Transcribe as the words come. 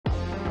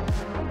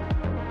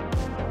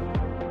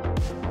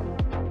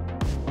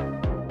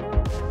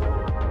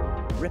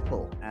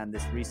Ripple and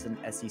this recent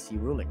SEC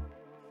ruling?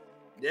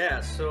 Yeah,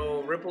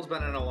 so Ripple's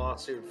been in a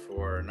lawsuit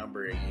for a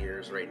number of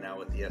years right now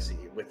with the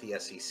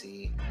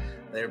SEC.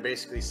 They're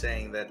basically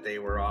saying that they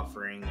were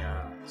offering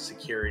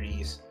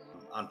securities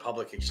on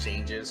public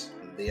exchanges.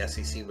 The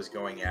SEC was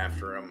going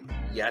after them.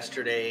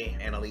 Yesterday,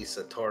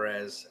 Annalisa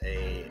Torres,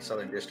 a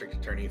Southern District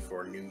Attorney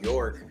for New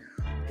York,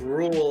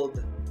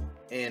 ruled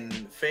in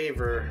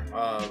favor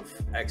of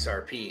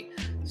XRP.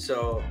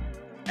 So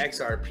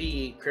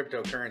XRP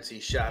cryptocurrency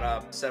shot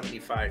up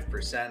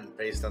 75%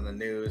 based on the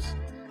news.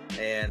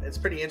 And it's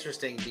pretty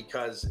interesting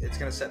because it's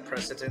going to set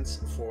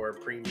precedents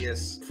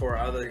for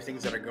other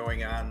things that are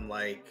going on,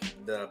 like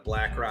the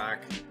BlackRock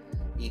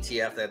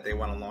ETF that they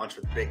want to launch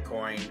with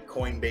Bitcoin,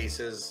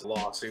 Coinbase's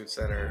lawsuits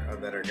that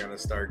are going to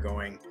start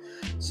going.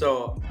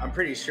 So I'm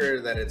pretty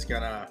sure that it's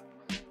going to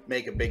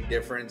make a big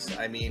difference.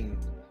 I mean,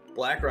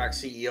 BlackRock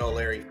CEO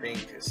Larry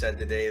Fink said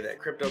today that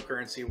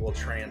cryptocurrency will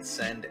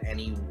transcend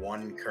any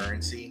one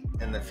currency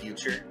in the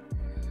future.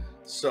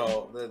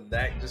 So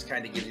that just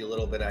kind of gives you a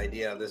little bit of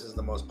idea. This is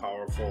the most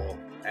powerful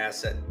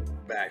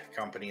asset-backed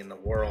company in the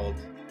world,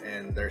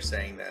 and they're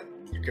saying that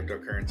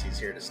cryptocurrency is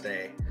here to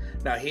stay.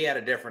 Now, he had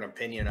a different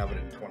opinion of it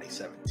in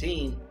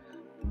 2017,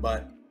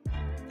 but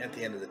at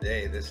the end of the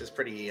day, this is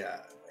pretty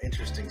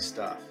interesting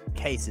stuff.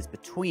 Case is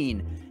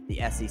between the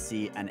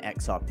SEC and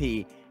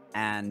XRP,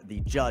 and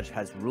the judge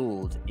has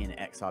ruled in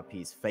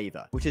XRP's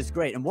favor, which is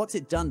great. And what's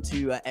it done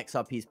to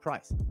XRP's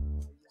price?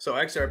 So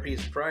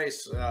XRP's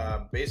price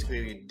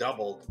basically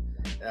doubled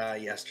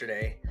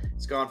yesterday.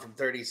 It's gone from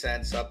 30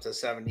 cents up to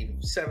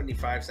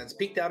 75 cents,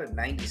 peaked out at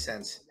 90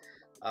 cents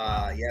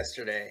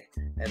yesterday.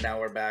 And now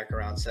we're back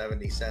around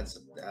 70 cents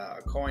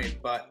a coin,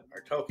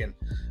 or token.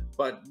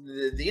 But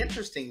the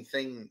interesting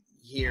thing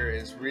here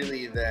is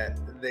really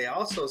that they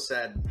also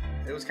said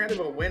it was kind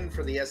of a win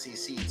for the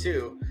SEC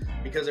too,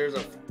 because there's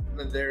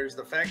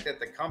the fact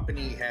that the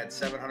company had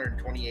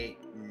 $728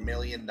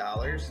 million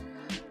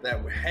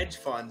that hedge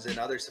funds and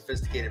other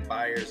sophisticated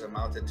buyers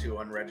amounted to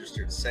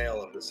unregistered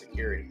sale of the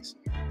securities,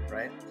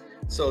 right?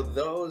 So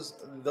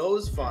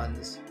those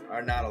funds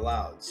are not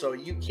allowed. So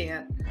you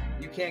can't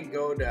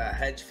go to a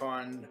hedge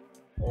fund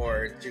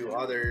or to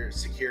other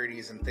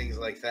securities and things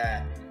like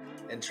that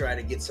and try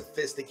to get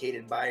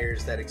sophisticated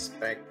buyers that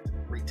expect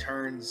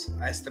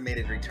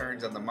estimated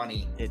returns on the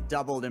money. It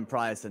doubled in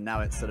price, and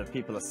now it's sort of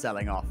people are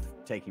selling off,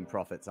 taking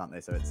profits, aren't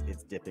they? So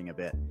it's dipping a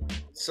bit.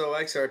 So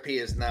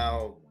XRP is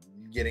now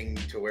getting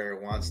to where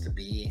it wants to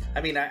be.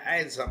 I mean, I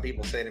had some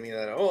people say to me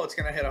that, oh, it's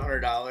going to hit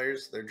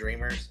 $100. They're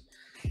dreamers.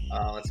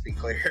 Let's be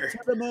clear. To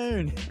the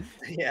moon.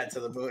 Yeah, to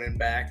the moon and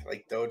back,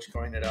 like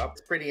Dogecoin it up.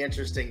 It's pretty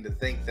interesting to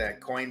think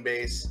that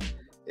Coinbase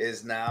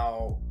is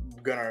now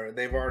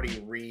they've already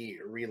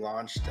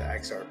relaunched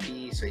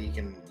XRP, so you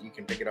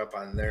can pick it up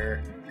on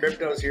there.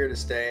 Crypto's here to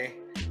stay,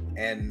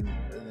 and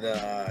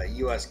the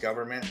US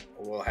government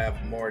will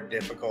have more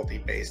difficulty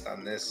based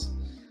on this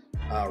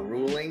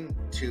ruling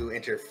to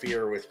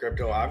interfere with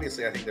crypto.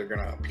 Obviously, I think they're going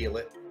to appeal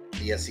it,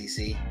 the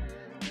SEC,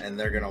 and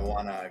they're going to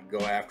want to go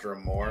after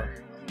them more.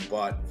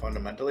 But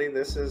fundamentally,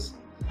 this is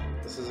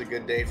a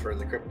good day for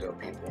the crypto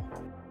people.